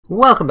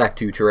Welcome back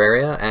to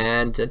Terraria,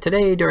 and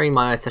today during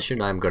my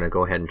session I'm going to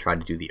go ahead and try to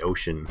do the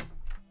ocean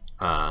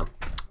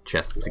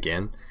chests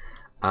again.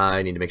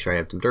 I need to make sure I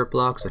have some dirt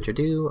blocks, which I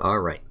do.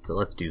 Alright, so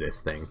let's do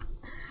this thing.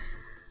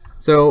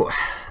 So,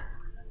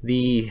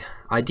 the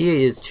idea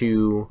is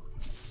to,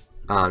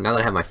 now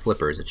that I have my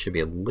flippers, it should be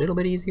a little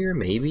bit easier,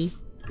 maybe,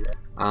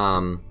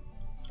 to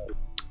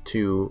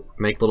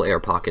make little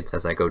air pockets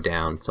as I go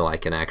down so I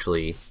can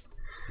actually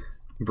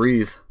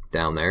breathe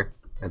down there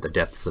at the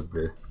depths of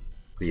the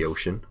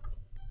ocean.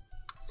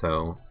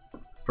 So,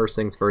 first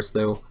things first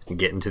though,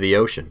 get into the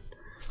ocean.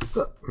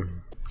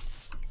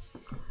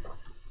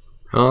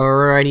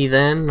 Alrighty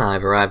then,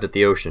 I've arrived at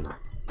the ocean.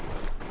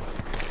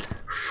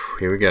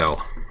 Here we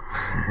go.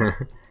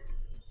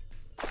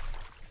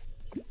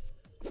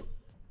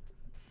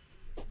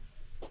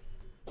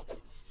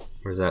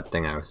 Where's that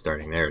thing I was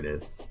starting? There it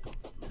is.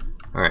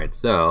 Alright,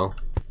 so,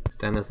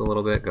 extend this a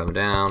little bit, go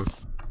down,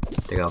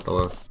 take out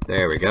the...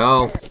 There we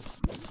go!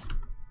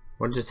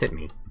 What just hit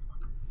me?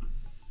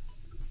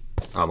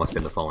 Oh, it must have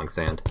been the falling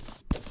sand.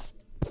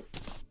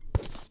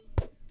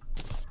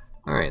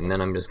 Alright, and then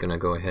I'm just gonna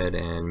go ahead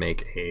and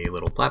make a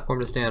little platform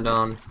to stand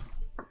on.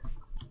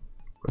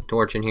 Put a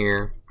torch in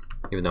here,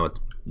 even though it's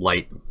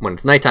light. When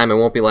it's nighttime, it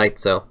won't be light,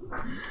 so.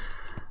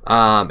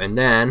 And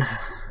then,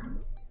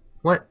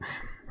 what?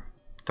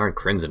 Darn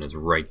Crimson is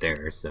right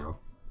there, so.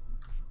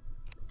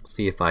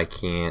 See if I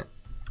can't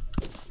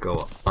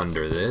go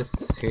under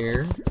this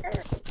here.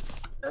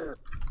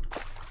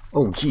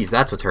 Oh, geez,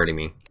 that's what's hurting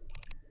me.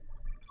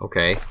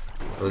 Okay,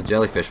 those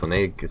jellyfish, when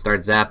they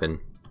start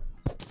zapping,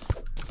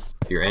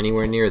 if you're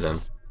anywhere near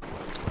them,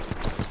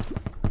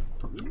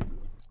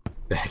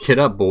 back it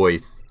up,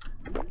 boys.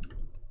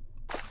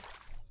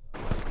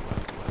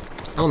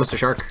 Hello, Mr.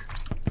 Shark.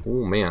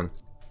 Oh, man.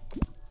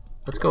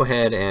 Let's go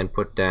ahead and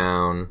put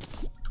down,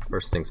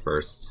 first things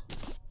first,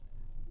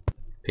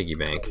 piggy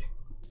bank.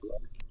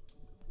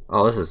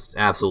 Oh, this is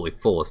absolutely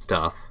full of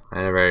stuff.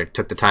 I never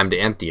took the time to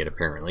empty it,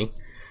 apparently.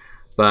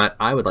 But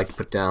I would like to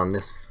put down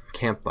this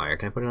campfire.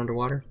 Can I put it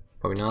underwater?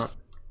 Probably not.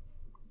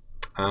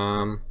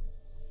 I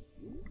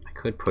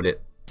could put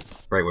it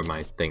right where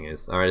my thing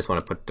is. Alright, I just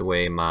want to put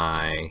away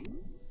my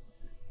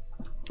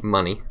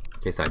money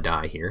in case I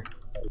die here.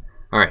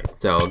 Alright,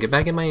 so I'll get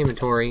back in my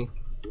inventory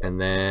and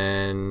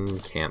then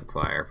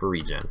campfire for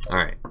regen.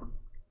 Alright.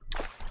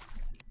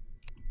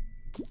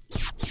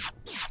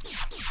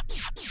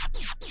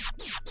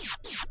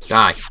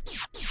 Die!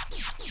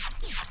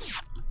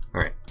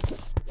 Alright.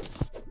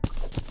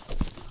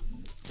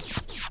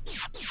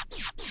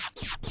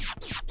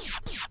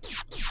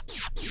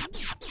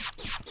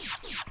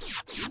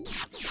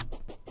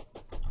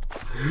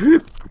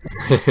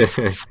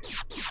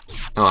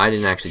 Oh, I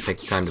didn't actually take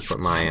the time to put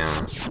my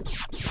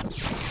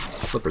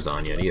flippers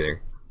on yet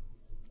either.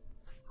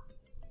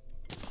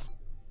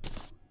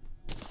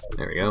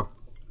 There we go.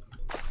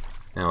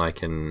 Now I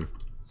can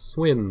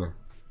swim.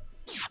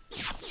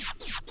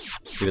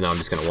 Even though I'm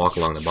just going to walk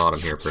along the bottom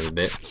here for a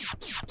bit.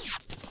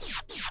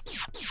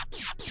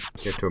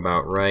 Get to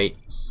about right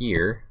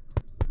here.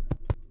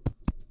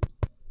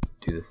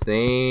 Do the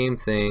same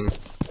thing.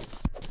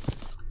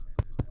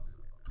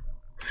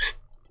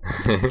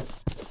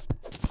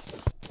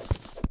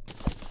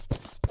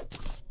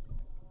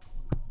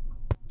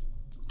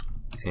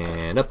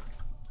 And up.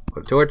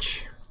 Put a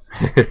torch.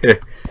 I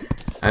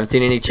haven't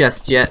seen any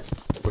chests yet,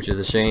 which is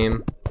a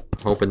shame.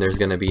 I'm hoping there's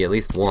going to be at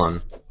least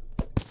one.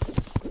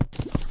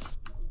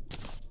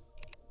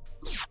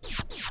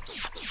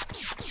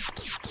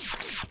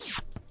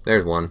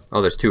 There's one.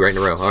 Oh, there's two right in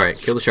a row. Alright,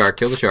 kill the shark,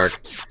 kill the shark.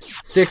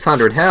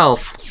 600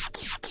 health!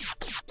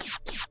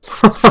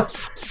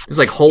 Just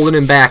like holding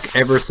him back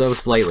ever so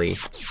slightly.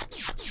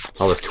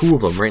 Oh, there's two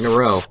of them right in a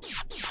row.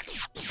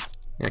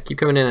 Yeah, keep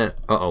coming in at...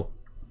 Uh-oh.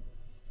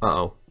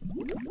 Uh-oh.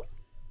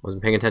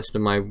 Wasn't paying attention to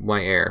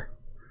my air.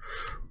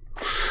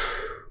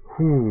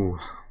 Whew.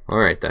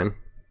 Alright then.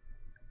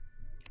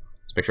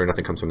 Let's make sure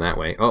nothing comes from that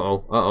way.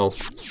 Uh-oh. Uh-oh.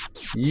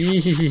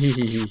 Yee.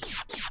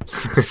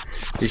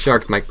 These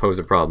sharks might pose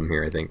a problem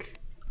here, I think.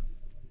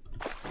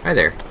 Hi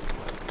there.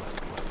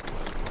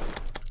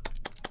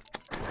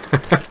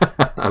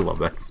 I love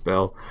that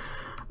spell.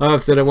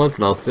 I've said it once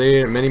and I'll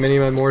say it many, many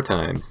more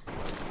times.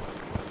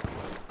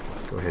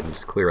 Let's go ahead and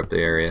just clear up the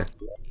area.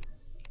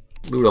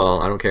 Loot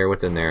all. I don't care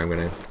what's in there. I'm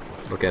going to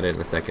look at it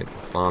in a second.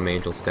 Bomb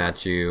angel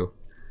statue.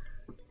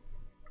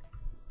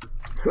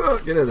 Oh,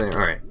 get in there.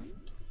 Alright.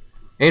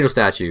 Angel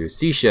statue.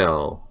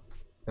 Seashell.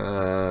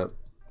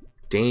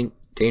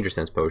 Danger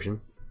sense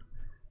potion.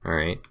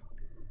 Alright.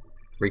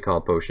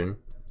 Recall potion.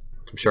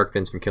 Some shark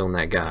fins from killing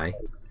that guy.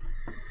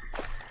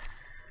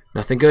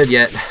 Nothing good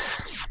yet.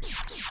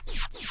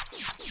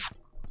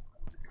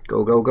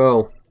 Go, go,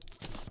 go.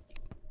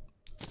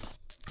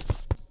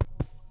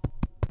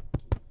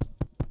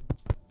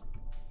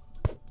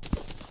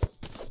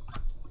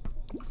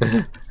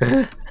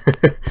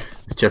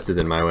 This chest is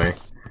in my way.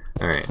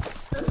 Alright.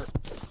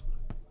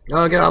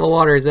 Oh, get out of the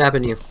water, he's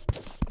zapping you.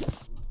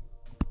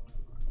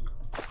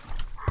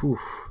 Whew.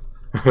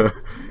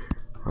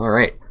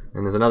 Alright.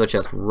 And there's another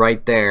chest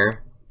right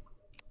there.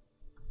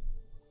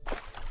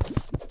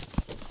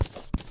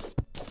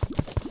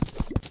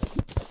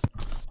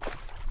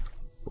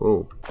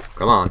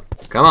 Come on.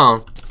 Come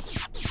on.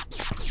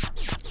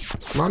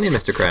 Come on in,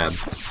 Mr. Crab.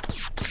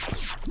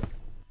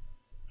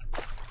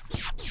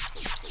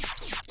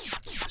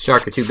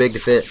 Shark are too big to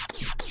fit.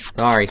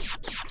 Sorry.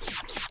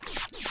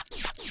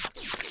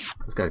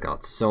 This guy's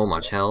got so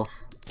much health.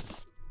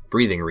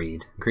 Breathing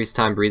reed. Increase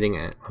time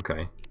breathing.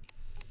 Okay.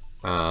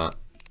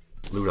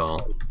 Loot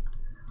all.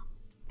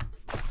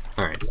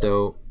 Alright,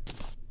 so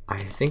I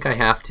think I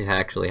have to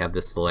actually have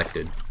this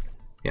selected.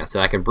 Yeah, so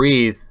I can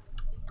breathe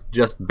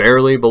just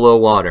barely below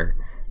water.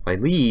 If I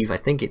leave, I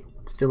think it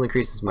still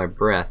increases my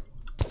breath.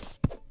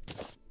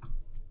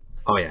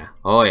 Oh yeah,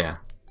 oh yeah.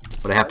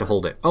 But I have to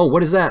hold it. Oh,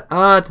 what is that?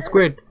 Ah, it's a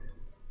squid.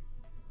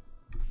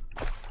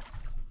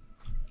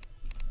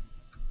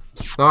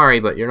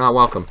 Sorry, but you're not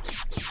welcome.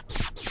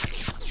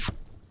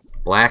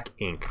 Black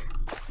ink.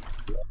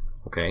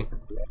 Okay.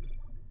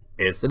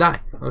 It's a die.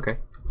 Okay.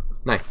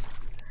 Nice.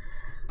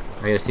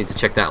 I just need to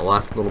check that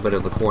last little bit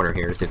of the corner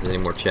here to see if there's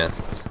any more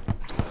chests.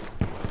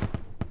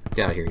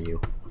 Get out of here, you.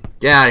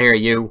 Get out of here,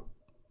 you!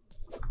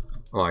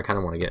 Oh, I kind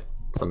of want to get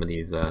some of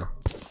these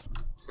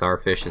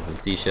starfishes and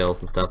seashells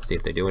and stuff, see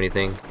if they do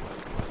anything.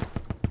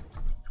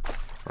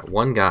 That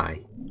one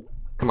guy.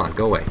 Come on,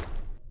 go away.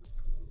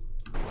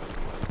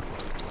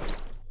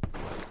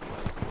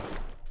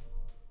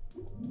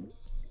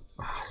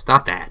 Oh,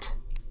 stop that.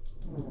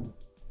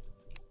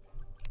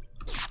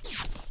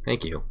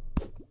 Thank you.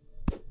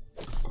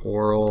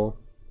 Coral.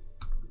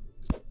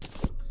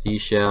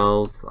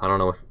 Seashells. I don't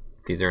know if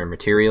these are in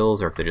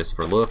materials or if they're just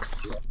for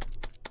looks.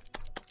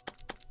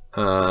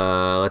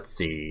 Let's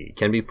see.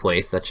 Can be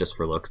placed. That's just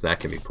for looks. That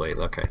can be placed.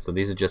 Okay, so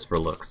these are just for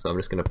looks. So I'm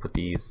just gonna put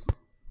these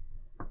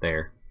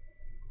there.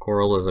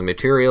 Coral is a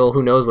material.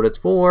 Who knows what it's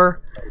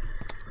for?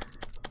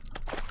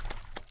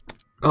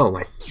 Oh,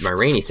 my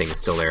rainy thing is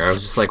still there. I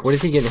was just like, what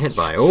is he getting hit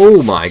by?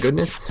 Oh my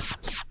goodness.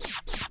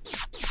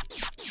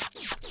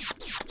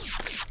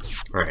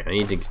 Alright, I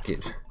need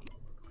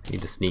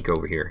to sneak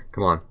over here.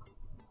 Come on.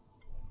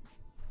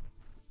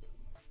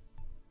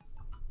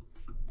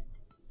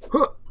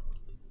 Huh.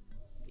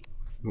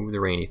 Move the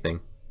rainy thing.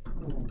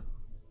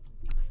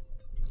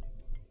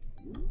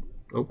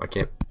 Oh, I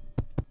can't.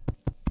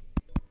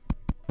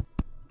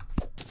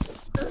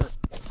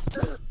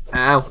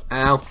 Ow,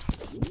 ow.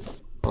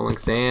 Falling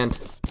sand.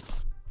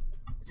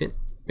 Is it?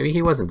 Maybe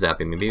he wasn't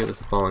zapping me. Maybe it was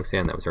the falling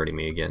sand that was hurting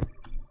me again.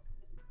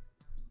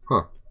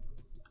 Huh.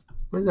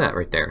 What is that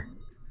right there?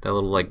 That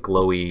little, like,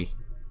 glowy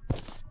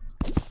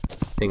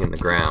thing in the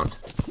ground.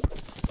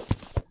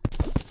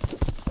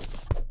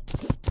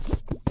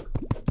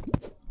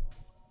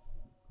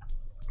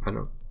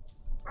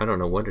 I don't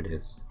know what it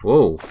is.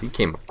 Whoa, he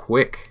came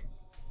quick.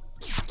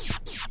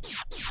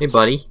 Hey,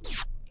 buddy.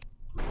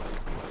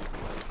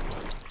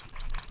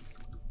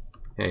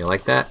 Yeah, you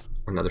like that?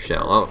 Another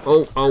shell. Oh,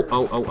 oh, oh,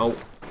 oh, oh, oh.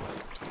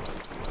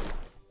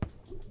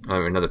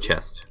 Oh, another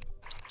chest.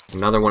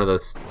 Another one of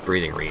those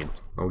breathing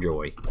reeds. Oh,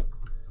 joy.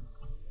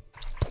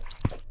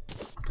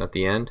 Is that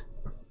the end?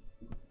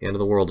 The end of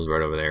the world is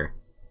right over there.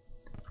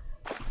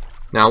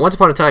 Now, once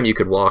upon a time, you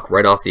could walk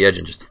right off the edge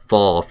and just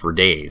fall for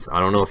days. I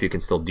don't know if you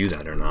can still do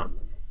that or not.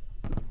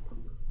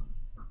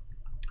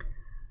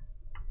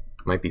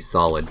 Might be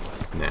solid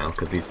now,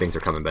 because these things are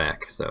coming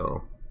back,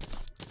 so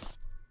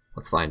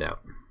let's find out.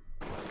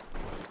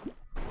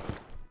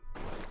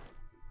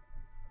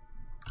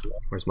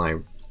 Where's my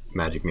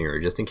magic mirror,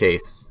 just in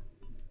case?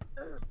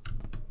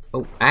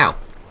 Oh, ow!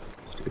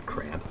 Stupid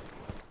crab.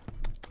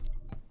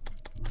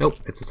 Nope,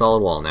 it's a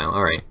solid wall now.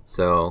 Alright,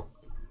 so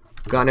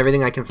gotten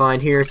everything I can find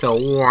here, so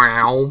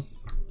wow.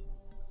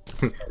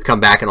 Come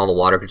back and all the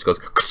water just goes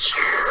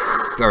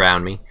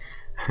around me.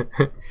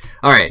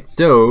 Alright,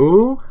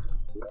 so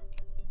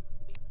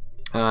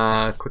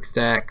quick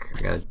stack.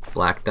 I got a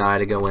black dye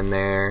to go in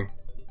there.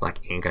 Black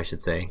ink, I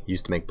should say.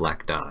 Used to make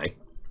black dye.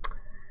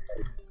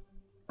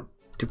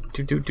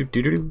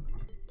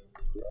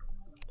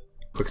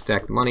 Quick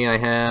stack the money I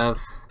have.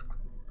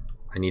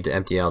 I need to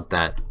empty out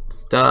that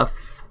stuff.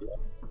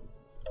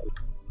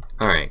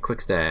 Alright,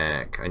 quick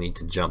stack. I need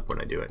to jump when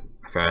I do it.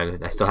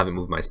 I still haven't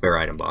moved my spare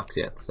item box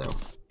yet, so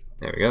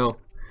there we go.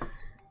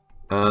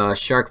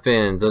 Shark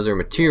fins, those are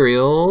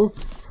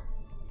materials.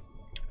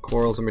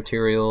 Corals are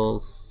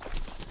materials.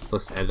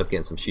 Let's end up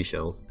getting some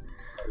seashells.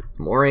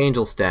 Some more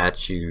angel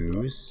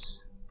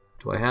statues.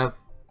 Do I have?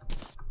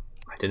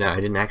 I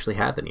didn't actually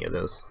have any of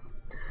those.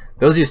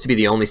 Those used to be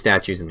the only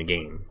statues in the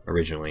game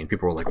originally, and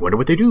people were like, "Wonder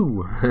what they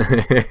do."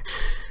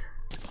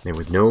 There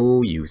was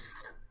no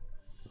use,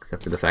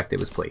 except for the fact that it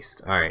was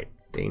placed. All right,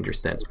 danger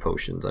sense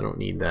potions. I don't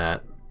need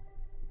that.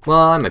 Well,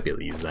 I might be able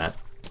to use that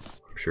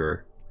for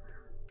sure.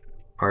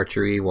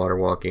 Archery, water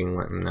walking.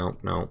 No,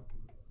 no,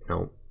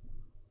 no.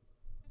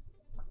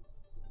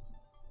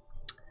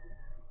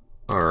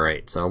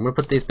 Alright, so I'm going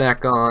to put these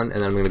back on,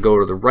 and then I'm going to go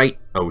to the right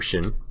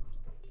ocean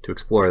to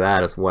explore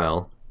that as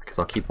well. Because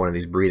I'll keep one of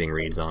these breathing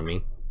reeds on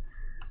me.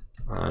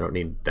 I don't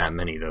need that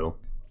many, though.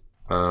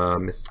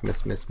 Miss.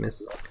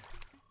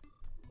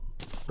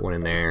 One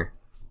in there.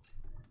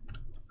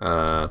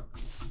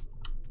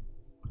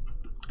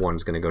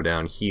 One's going to go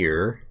down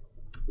here.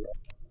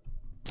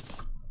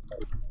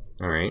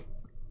 Alright.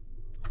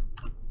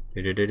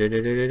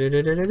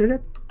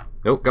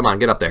 Nope, come on,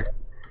 get up there.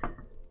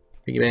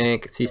 Piggy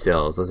bank, sea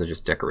cells, those are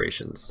just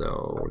decorations.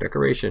 So,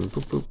 decoration,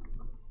 boop boop.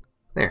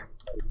 There.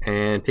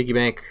 And piggy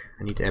bank,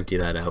 I need to empty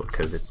that out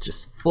because it's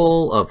just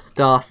full of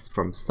stuff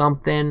from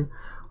something.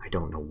 I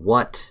don't know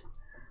what.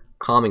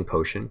 Calming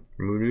potion,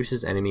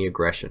 reduces enemy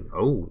aggression.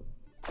 Oh,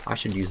 I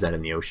should use that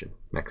in the ocean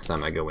next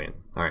time I go in.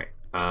 Alright,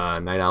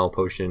 night owl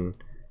potion,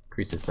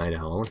 increases night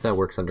owl. I wonder if that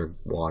works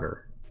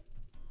underwater.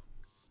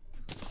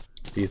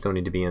 These don't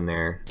need to be in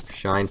there.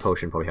 Shine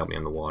potion probably help me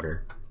on the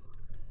water.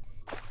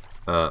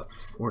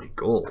 40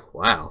 gold.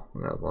 Wow,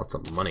 that's lots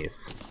of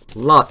monies.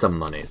 Lots of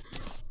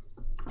monies.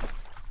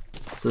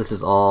 So this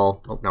is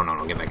all. Oh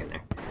no! Get back in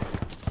there.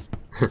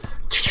 I'm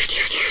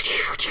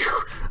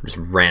just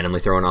randomly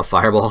throwing off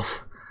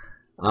fireballs.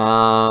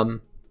 Yeah,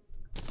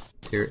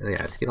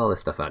 let's get all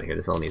this stuff out of here.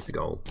 This all needs to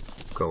go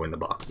in the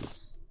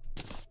boxes.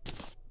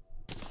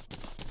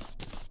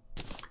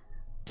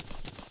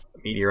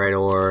 Meteorite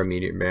ore,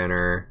 meteor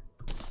banner,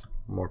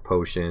 more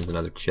potions,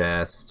 another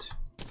chest.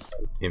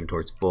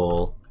 Inventory's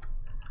full.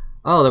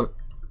 Oh,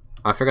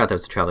 I forgot there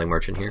was a traveling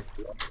merchant here.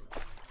 It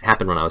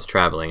happened when I was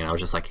traveling, and I was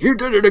just like, he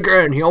did it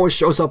again! He always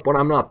shows up when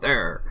I'm not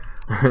there!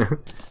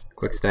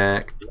 Quick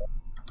stack.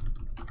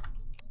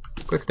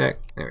 Quick stack.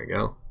 There we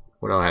go.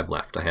 What do I have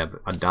left? I have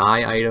a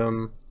dye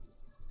item.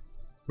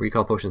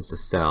 Recall potions to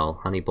sell.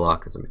 Honey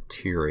block is a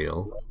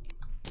material.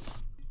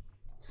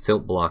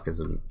 Silt block is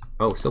a...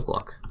 Oh, silt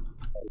block.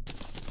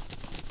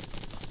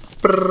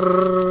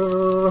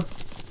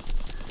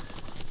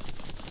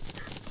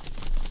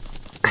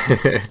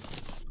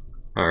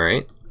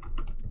 Alright.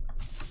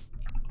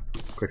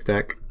 Quick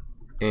stack.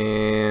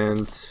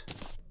 And...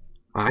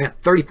 I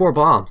got 34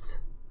 bombs!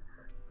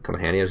 Come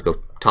in handy. I'll just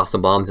go toss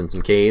some bombs in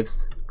some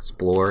caves.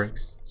 Explore.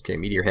 Okay,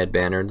 meteor head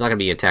banner. It's not going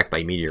to be attacked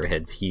by meteor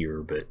heads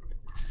here, but...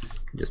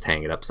 just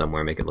hang it up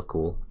somewhere, make it look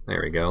cool.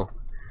 There we go.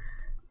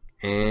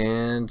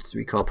 And...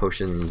 recall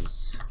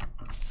potions...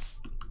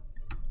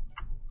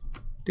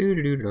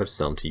 I'll just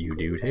sell them to you,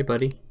 dude. Hey,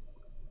 buddy.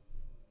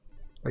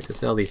 I'd like to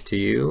sell these to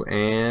you,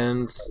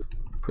 and...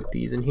 put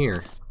these in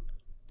here.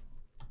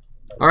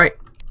 Alright,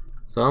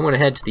 so I'm going to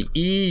head to the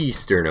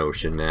Eastern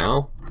Ocean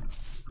now.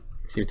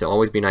 Seems to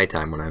always be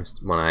nighttime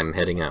when I'm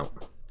heading out.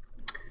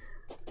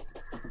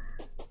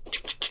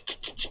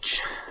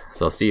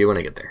 So I'll see you when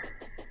I get there.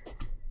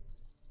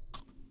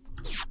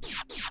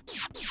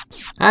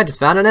 I just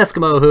found an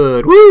Eskimo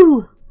hood!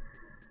 Woo!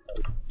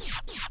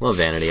 Love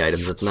vanity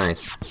items, it's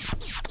nice.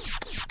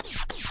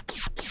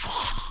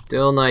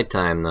 Still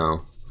nighttime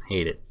though.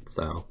 Hate it,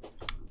 so.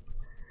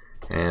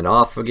 And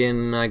off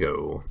again I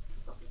go.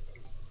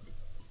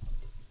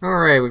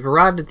 Alright, we've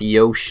arrived at the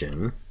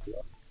ocean.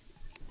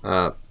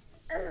 What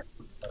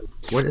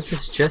is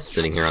this chest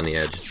sitting here on the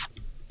edge?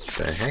 What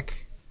the heck?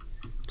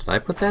 Did I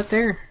put that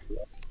there?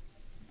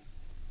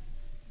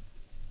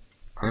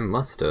 I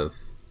must have.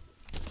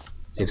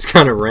 Seems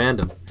kind of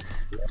random.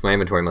 My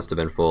inventory must have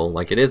been full,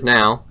 like it is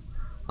now.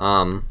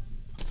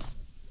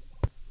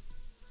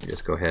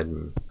 Just go ahead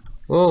and...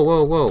 Whoa,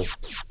 whoa, whoa!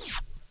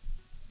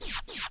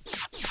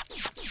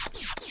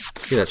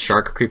 See that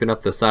shark creeping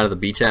up the side of the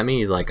beach at me?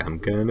 He's like, I'm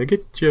gonna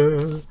get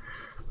ya.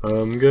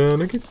 I'm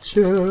gonna get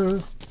ya.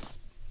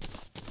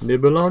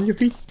 Nibble on your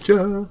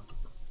feature.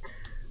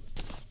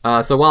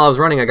 So while I was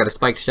running, I got a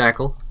spiked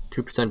shackle.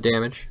 2%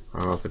 damage. I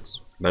don't know if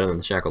it's better than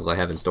the shackles I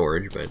have in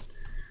storage, but...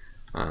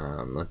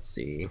 let's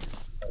see.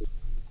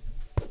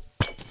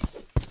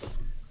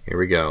 Here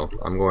we go.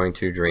 I'm going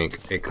to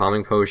drink a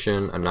calming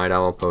potion, a night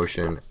owl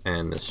potion,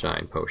 and this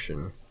shine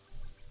potion.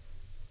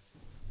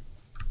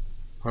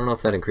 I don't know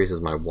if that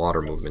increases my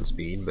water movement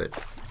speed, but...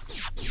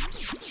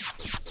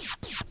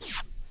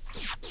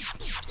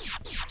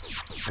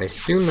 I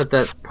assume that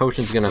that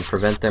potion's gonna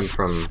prevent them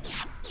from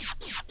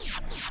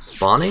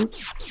spawning?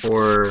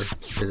 Or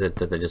is it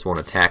that they just won't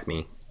attack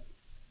me?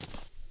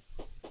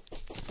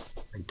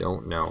 I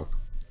don't know.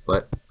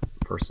 But,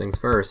 first things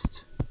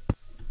first.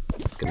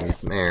 Gonna need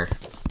some air.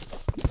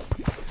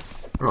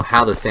 I don't know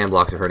how the sand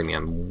blocks are hurting me.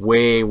 I'm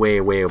way,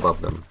 way, way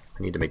above them.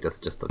 I need to make this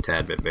just a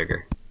tad bit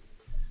bigger.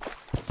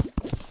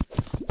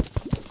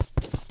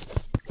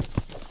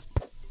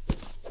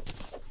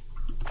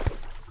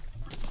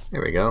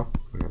 There we go.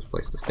 There's a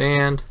place to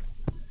stand.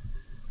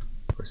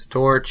 Place a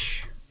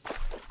torch.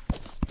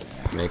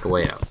 Make a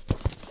way out.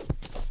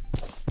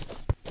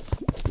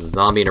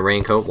 Zombie in a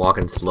raincoat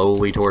walking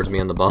slowly towards me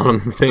on the bottom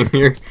of the thing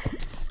here.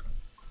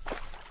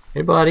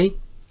 Hey buddy,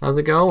 how's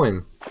it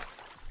going?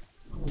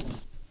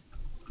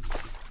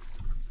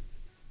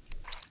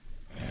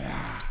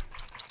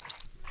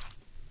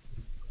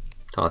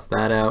 Toss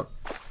that out.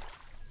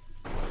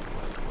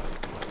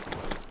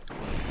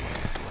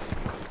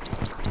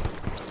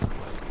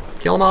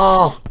 Kill them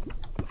all!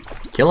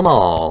 Kill them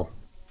all!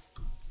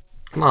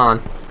 Come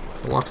on,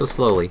 don't walk so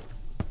slowly.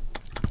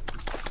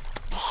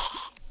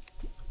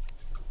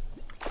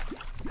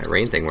 That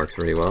rain thing works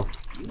really well.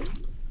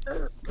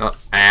 Oh,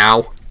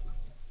 ow!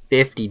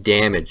 50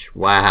 damage,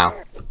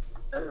 wow.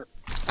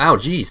 Ow,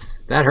 jeez,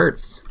 that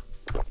hurts.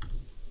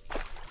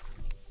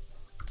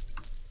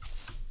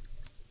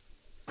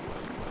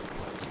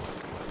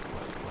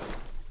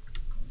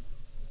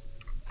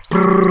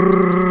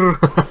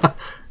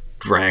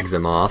 Drags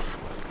him off.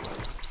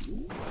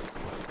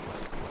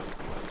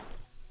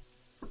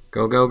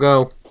 Go, go,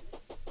 go.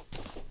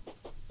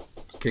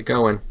 Let's get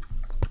going.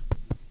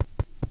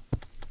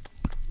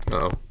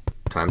 Uh-oh.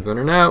 Time's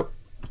running out.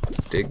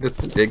 Dig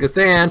the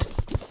sand.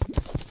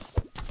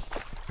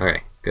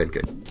 Okay, good,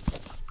 good.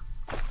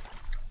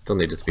 Still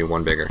need this to be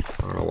one bigger.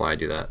 I don't know why I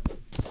do that.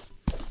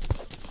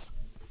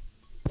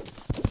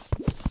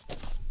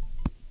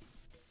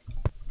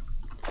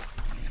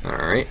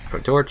 Alright,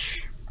 put a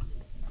torch.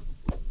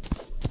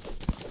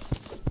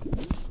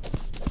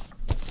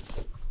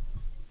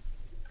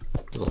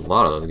 There's a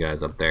lot of those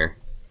guys up there.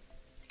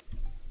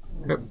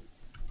 Yep.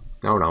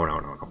 No, no, no,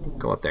 no, no.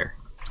 Go up there.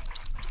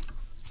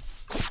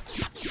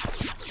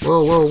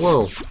 Whoa, whoa,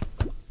 whoa.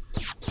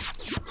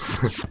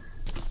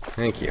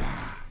 Thank you.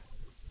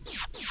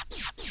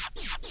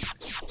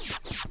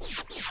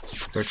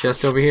 Is there a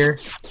chest over here?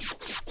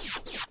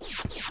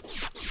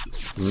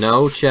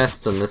 No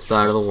chests on this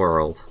side of the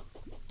world.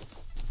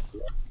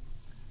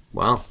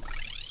 Well.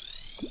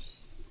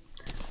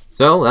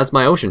 So, that's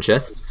my ocean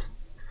chests.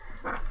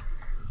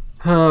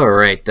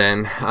 Alright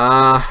then.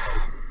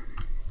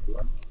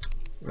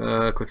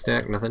 Quick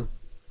stack, nothing.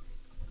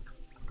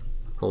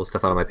 Pull the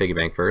stuff out of my piggy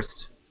bank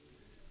first.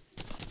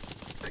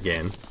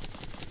 Again.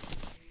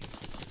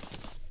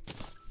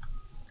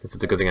 Guess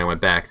it's a good thing I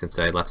went back since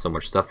I left so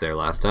much stuff there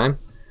last time.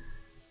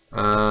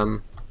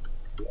 There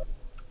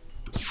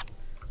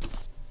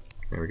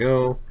we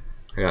go.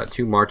 I got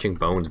 2 Marching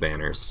Bones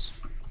banners.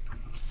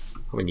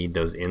 Probably need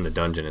those in the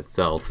dungeon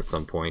itself at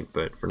some point,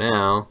 but for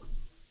now,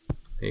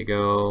 there you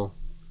go.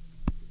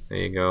 There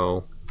you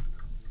go.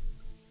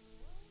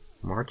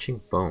 Marching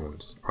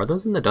Bones. Are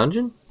those in the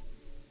dungeon?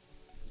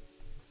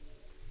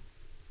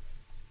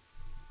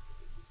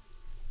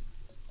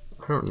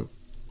 I don't...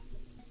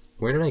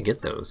 Where did I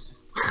get those?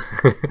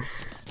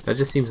 That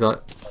just seems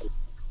like...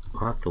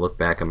 I'll have to look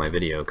back on my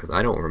video, because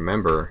I don't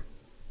remember...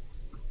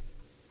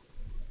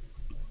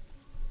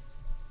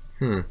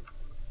 This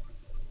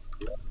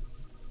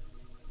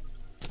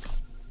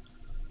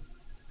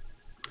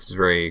is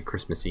very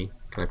Christmassy.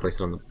 Can I place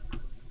it on the...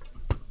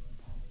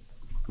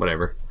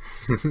 Whatever.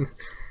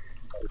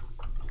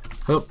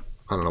 Oh,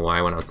 I don't know why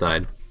I went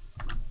outside.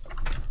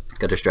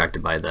 Got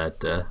distracted by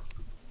that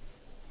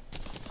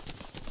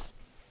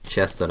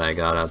chest that I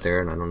got out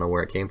there, and I don't know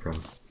where it came from.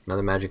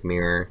 Another magic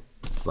mirror,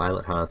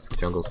 violet husk,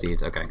 jungle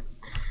seeds. Okay.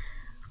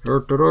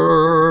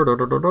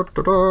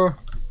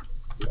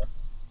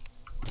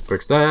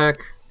 Quick stack.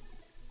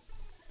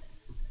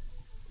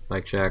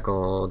 Like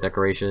shackle,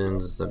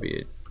 decorations. That'd be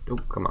it. Oh,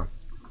 come on.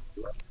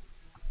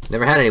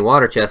 Never had any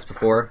water chests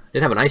before.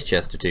 Did have an ice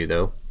chest or two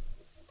though.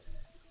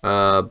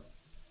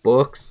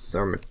 Books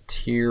or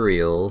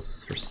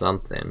materials for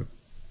something.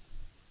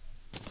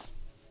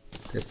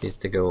 This needs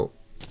to go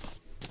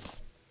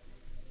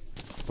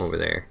over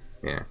there.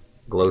 Yeah.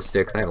 Glow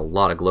sticks. I have a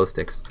lot of glow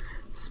sticks.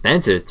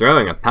 Spencer's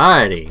throwing a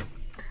party.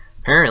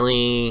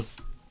 Apparently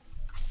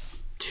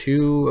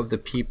 2 of the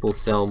people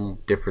sell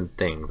different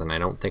things, and I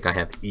don't think I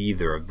have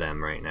either of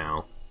them right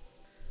now.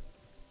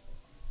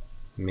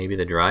 Maybe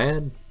the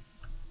Dryad?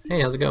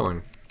 Hey, how's it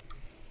going?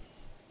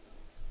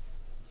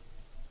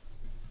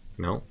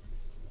 No.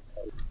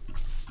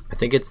 I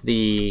think it's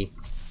the...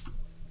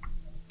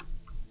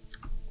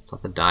 It's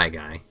not the dye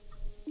guy.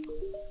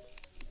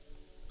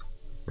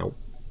 Nope.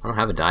 I don't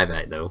have a dye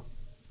vat though.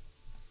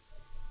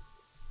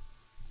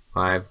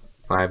 5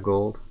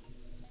 gold.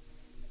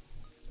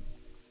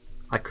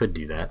 I could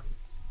do that.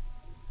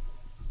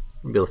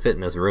 I'll be able to fit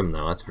in this room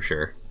though, that's for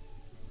sure.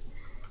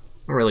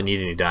 I don't really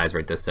need any dyes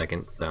right this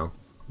second, so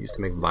I used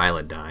to make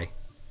violet dye.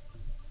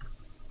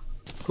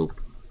 Poop.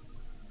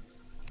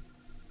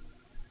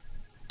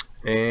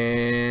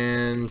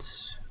 And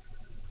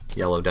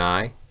yellow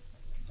dye.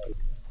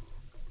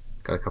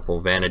 Got a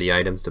couple vanity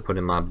items to put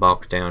in my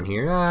box down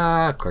here.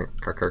 Ah, put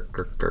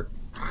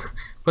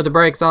the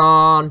brakes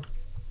on.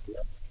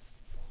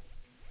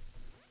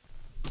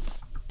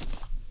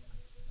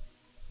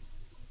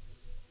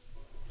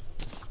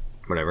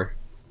 Whatever.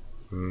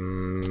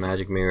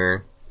 Magic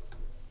mirror.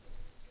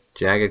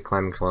 Jagged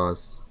climbing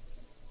claws.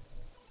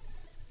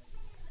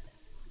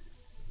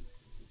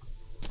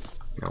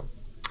 No.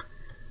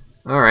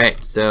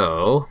 Alright,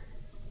 so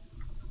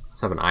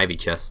let's have an ivy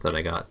chest that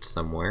I got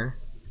somewhere.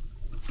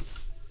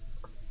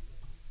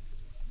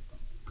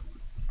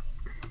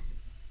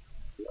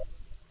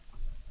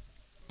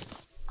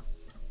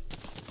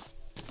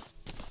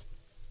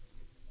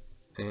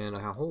 And a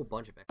whole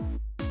bunch of